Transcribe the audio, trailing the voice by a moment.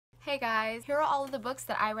Hey guys, here are all of the books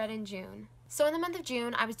that I read in June. So in the month of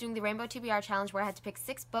June, I was doing the Rainbow TBR challenge where I had to pick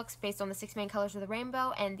 6 books based on the 6 main colors of the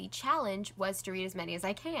rainbow, and the challenge was to read as many as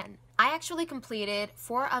I can. I actually completed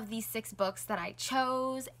 4 of these 6 books that I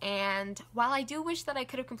chose, and while I do wish that I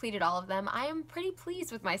could have completed all of them, I am pretty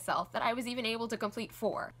pleased with myself that I was even able to complete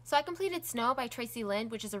 4. So I completed Snow by Tracy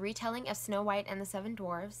Lind, which is a retelling of Snow White and the Seven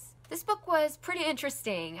Dwarfs. This book was pretty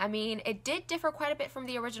interesting. I mean, it did differ quite a bit from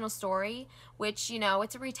the original story, which, you know,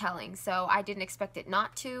 it's a retelling, so I didn't expect it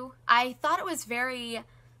not to. I thought it was very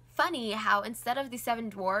funny how instead of the Seven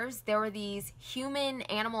Dwarfs, there were these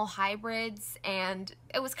human-animal hybrids, and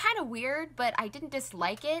it was kind of weird, but I didn't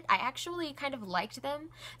dislike it. I actually kind of liked them.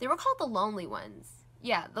 They were called the Lonely Ones.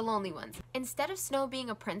 Yeah, the Lonely Ones. Instead of Snow being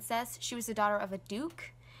a princess, she was the daughter of a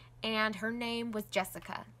duke, and her name was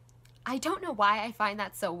Jessica. I don't know why I find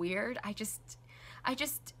that so weird. I just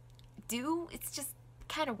do. It's just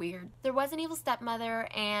kind of weird. There was an evil stepmother,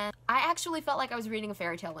 and I actually felt like I was reading a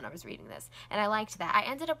fairy tale when I was reading this, and I liked that. I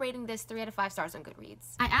ended up rating this 3 out of 5 stars on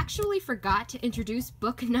Goodreads. I actually forgot to introduce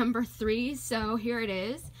book number 3, so here it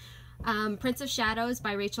is. Prince of Shadows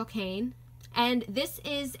by Rachel Caine. And this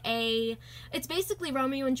is it's basically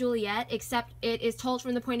Romeo and Juliet, except it is told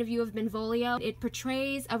from the point of view of Benvolio. It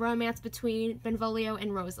portrays a romance between Benvolio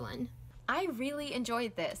and Rosalind. I really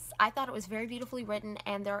enjoyed this. I thought it was very beautifully written,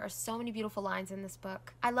 and there are so many beautiful lines in this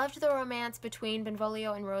book. I loved the romance between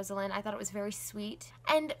Benvolio and Rosalind. I thought it was very sweet.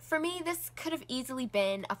 And for me, this could have easily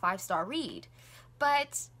been a 5-star read.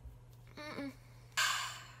 But,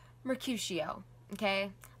 Mercutio,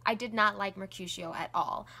 okay? I did not like Mercutio at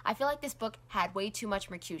all. I feel like this book had way too much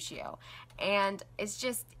Mercutio, and it's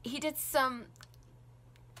just, he did some,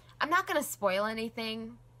 I'm not gonna spoil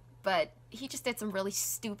anything, but he just did some really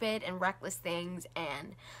stupid and reckless things,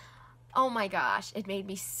 and oh my gosh, it made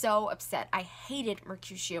me so upset. I hated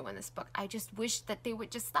Mercutio in this book. I just wished that they would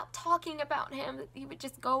just stop talking about him, that he would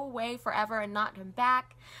just go away forever and not come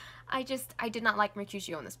back. I did not like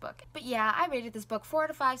Mercutio in this book. But yeah, I rated this book 4 out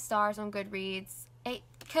of 5 stars on Goodreads. It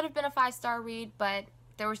could have been a 5-star read, but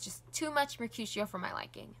there was just too much Mercutio for my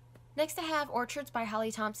liking. Next I have Orchards by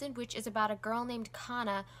Holly Thompson, which is about a girl named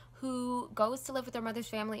Kana who goes to live with her mother's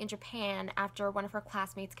family in Japan after one of her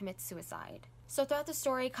classmates commits suicide. So throughout the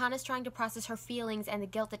story, Kana's trying to process her feelings and the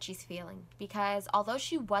guilt that she's feeling, because although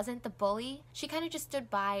she wasn't the bully, she kind of just stood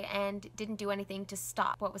by and didn't do anything to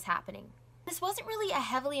stop what was happening. This wasn't really a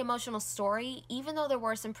heavily emotional story, even though there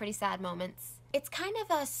were some pretty sad moments. It's kind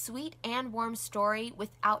of a sweet and warm story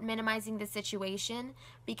without minimizing the situation,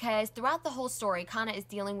 because throughout the whole story, Kana is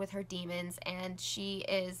dealing with her demons, and she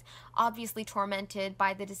is obviously tormented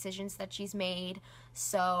by the decisions that she's made.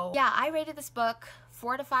 So yeah, I rated this book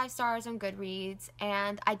 4 out of 5 stars on Goodreads,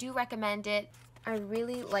 and I do recommend it. I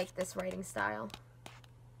really like this writing style.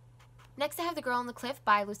 Next I have The Girl on the Cliff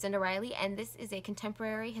by Lucinda Riley, and this is a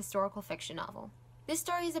contemporary historical fiction novel. This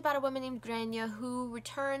story is about a woman named Grania who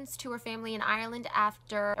returns to her family in Ireland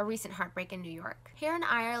after a recent heartbreak in New York. Here in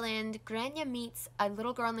Ireland, Grania meets a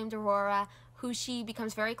little girl named Aurora who she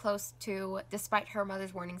becomes very close to despite her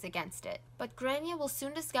mother's warnings against it. But Grania will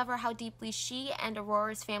soon discover how deeply she and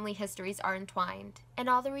Aurora's family histories are entwined, and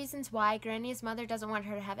all the reasons why Grania's mother doesn't want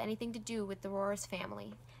her to have anything to do with Aurora's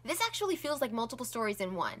family. This actually feels like multiple stories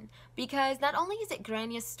in one, because not only is it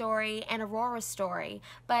Grania's story and Aurora's story,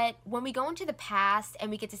 but when we go into the past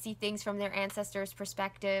and we get to see things from their ancestors'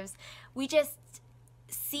 perspectives, we just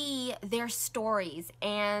see their stories,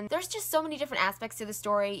 and there's just so many different aspects to the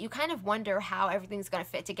story. You kind of wonder how everything's going to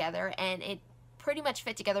fit together, and it pretty much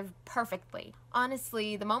fit together perfectly.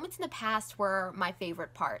 Honestly, the moments in the past were my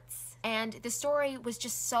favorite parts, and the story was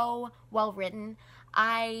just so well written.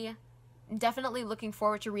 I'm definitely looking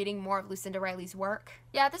forward to reading more of Lucinda Riley's work.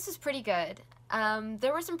 Yeah, this was pretty good.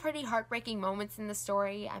 There were some pretty heartbreaking moments in the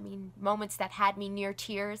story. I mean, moments that had me near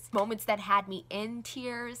tears, moments that had me in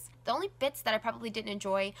tears. The only bits that I probably didn't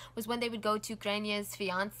enjoy was when they would go to Grania's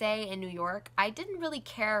fiance in New York. I didn't really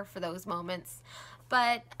care for those moments,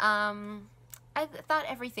 but I thought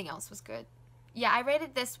everything else was good. Yeah, I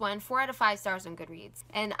rated this one 4 out of 5 stars on Goodreads,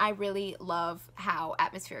 and I really love how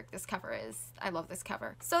atmospheric this cover is. I love this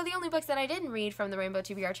cover. So the only books that I didn't read from the Rainbow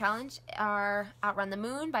TBR Challenge are Outrun the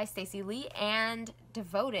Moon by Stacey Lee and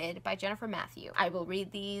Devoted by Jennifer Matthew. I will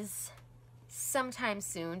read these sometime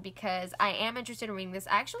soon because I am interested in reading this.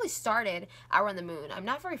 I actually started Outrun the Moon. I'm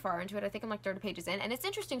not very far into it. I think I'm like 30 pages in, and it's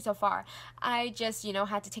interesting so far. I just, you know,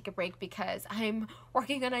 had to take a break because I'm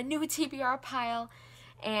working on a new TBR pile,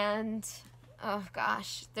 and oh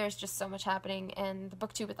gosh, there's just so much happening, and the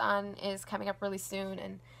BookTubeathon is coming up really soon,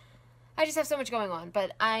 and I just have so much going on,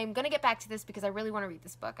 but I'm gonna get back to this because I really want to read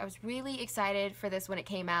this book. I was really excited for this when it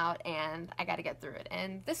came out, and I gotta get through it.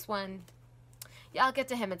 And this one, yeah, I'll get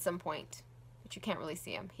to him at some point, but you can't really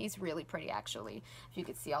see him. He's really pretty, actually, if you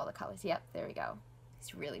could see all the colors. Yep, there we go.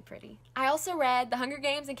 He's really pretty. I also read The Hunger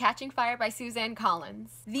Games and Catching Fire by Suzanne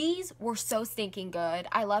Collins. These were so stinking good.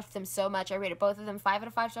 I loved them so much. I rated both of them 5 out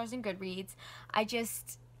of 5 stars in Goodreads.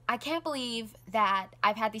 I can't believe that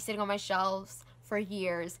I've had these sitting on my shelves for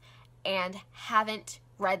years and haven't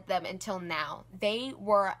read them until now. They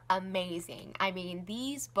were amazing. I mean,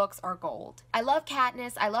 these books are gold. I love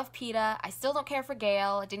Katniss. I love Peeta. I still don't care for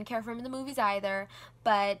Gale. I didn't care for him in the movies either.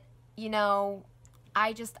 But, you know,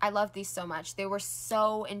 I love these so much. They were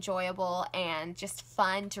so enjoyable and just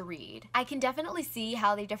fun to read. I can definitely see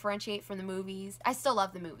how they differentiate from the movies. I still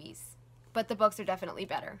love the movies, but the books are definitely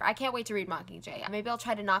better. I can't wait to read Mockingjay. Maybe I'll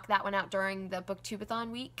try to knock that one out during the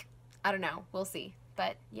Booktubeathon week. I don't know. We'll see.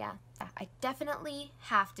 But yeah, I definitely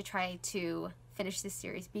have to try to finish this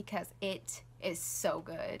series because it is so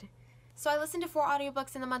good. So I listened to 4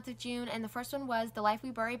 audiobooks in the month of June, and the first one was The Life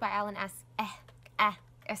We Bury by Alan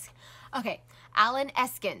Eskins.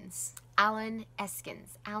 Alan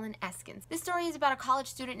Eskins. This story is about a college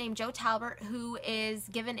student named Joe Talbot who is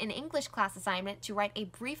given an English class assignment to write a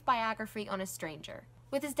brief biography on a stranger.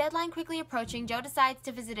 With his deadline quickly approaching, Joe decides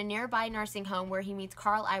to visit a nearby nursing home where he meets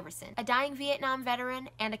Carl Iverson, a dying Vietnam veteran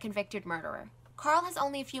and a convicted murderer. Carl has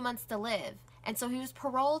only a few months to live, and so he was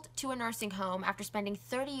paroled to a nursing home after spending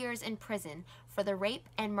 30 years in prison for the rape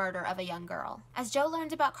and murder of a young girl. As Joe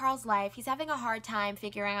learns about Carl's life, he's having a hard time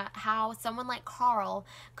figuring out how someone like Carl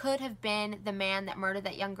could have been the man that murdered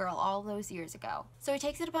that young girl all those years ago. So he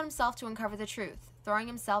takes it upon himself to uncover the truth, throwing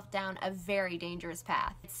himself down a very dangerous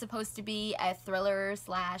path. It's supposed to be a thriller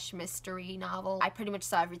 / mystery novel. I pretty much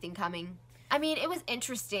saw everything coming. I mean, it was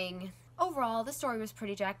interesting. Overall, the story was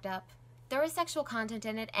pretty jacked up. There was sexual content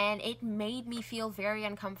in it, and it made me feel very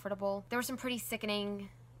uncomfortable. There were some pretty sickening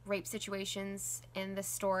rape situations in this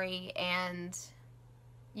story, and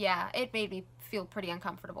yeah, it made me feel pretty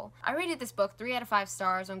uncomfortable. I rated this book 3 out of 5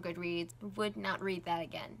 stars on Goodreads. Would not read that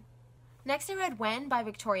again. Next I read When by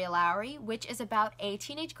Victoria Lowry, which is about a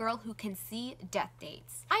teenage girl who can see death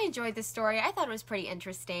dates. I enjoyed this story. I thought it was pretty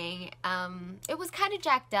interesting. It was kind of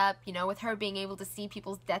jacked up, you know, with her being able to see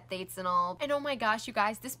people's death dates and all. And oh my gosh, you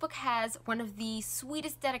guys, this book has one of the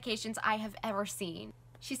sweetest dedications I have ever seen.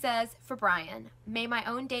 She says, "For Brian, may my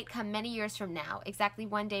own date come many years from now, exactly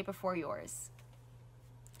 1 day before yours."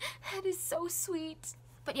 That is so sweet.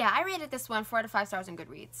 But yeah, I rated this one 4 out of 5 stars on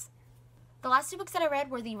Goodreads. The last 2 books that I read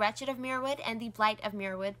were The Wretched of Muirwood and The Blight of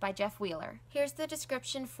Muirwood by Jeff Wheeler. Here's the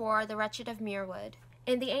description for The Wretched of Muirwood.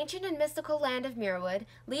 In the ancient and mystical land of Muirwood,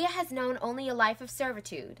 Leah has known only a life of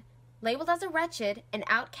servitude. Labeled as a wretched, an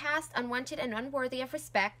outcast, unwanted, and unworthy of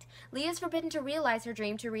respect, Leah is forbidden to realize her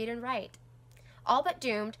dream to read and write. All but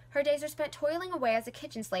doomed, her days are spent toiling away as a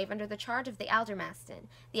kitchen slave under the charge of the Aldermaston,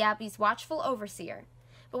 the Abbey's watchful overseer.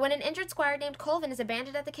 But when an injured squire named Colvin is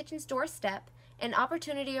abandoned at the kitchen's doorstep, an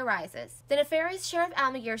opportunity arises. The nefarious Sheriff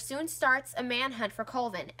Almaguer soon starts a manhunt for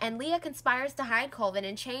Colvin, and Leah conspires to hide Colvin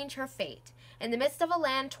and change her fate. In the midst of a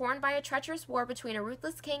land torn by a treacherous war between a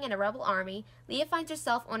ruthless king and a rebel army, Leah finds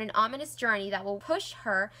herself on an ominous journey that will push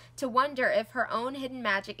her to wonder if her own hidden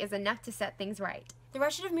magic is enough to set things right. The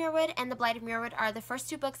Wretched of Muirwood and The Blight of Muirwood are the first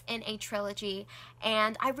 2 books in a trilogy,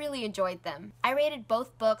 and I really enjoyed them. I rated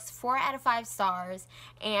both books 4 out of 5 stars,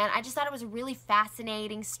 and I just thought it was a really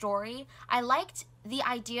fascinating story. I liked the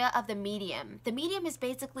idea of the medium. The medium is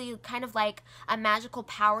basically kind of like a magical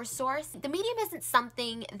power source. The medium isn't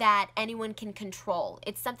something that anyone can control.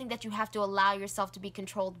 It's something that you have to allow yourself to be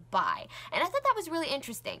controlled by. And I thought that was really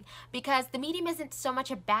interesting because the medium isn't so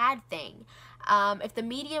much a bad thing. If the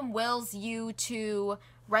medium wills you to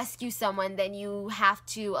rescue someone, then you have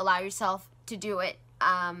to allow yourself to do it.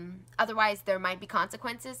 Otherwise, there might be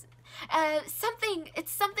consequences.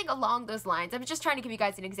 It's something along those lines. I'm just trying to give you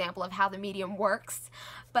guys an example of how the medium works.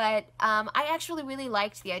 But I actually really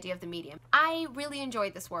liked the idea of the medium. I really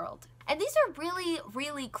enjoyed this world. And these are really,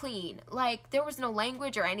 really clean. Like, there was no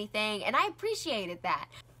language or anything, and I appreciated that.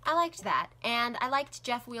 I liked that, and I liked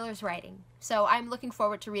Jeff Wheeler's writing. So I'm looking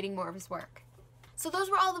forward to reading more of his work. So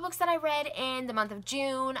those were all the books that I read in the month of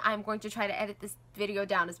June. I'm going to try to edit this video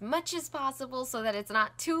down as much as possible so that it's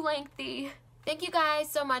not too lengthy. Thank you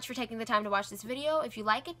guys so much for taking the time to watch this video. If you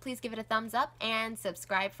like it, please give it a thumbs up and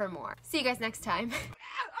subscribe for more. See you guys next time.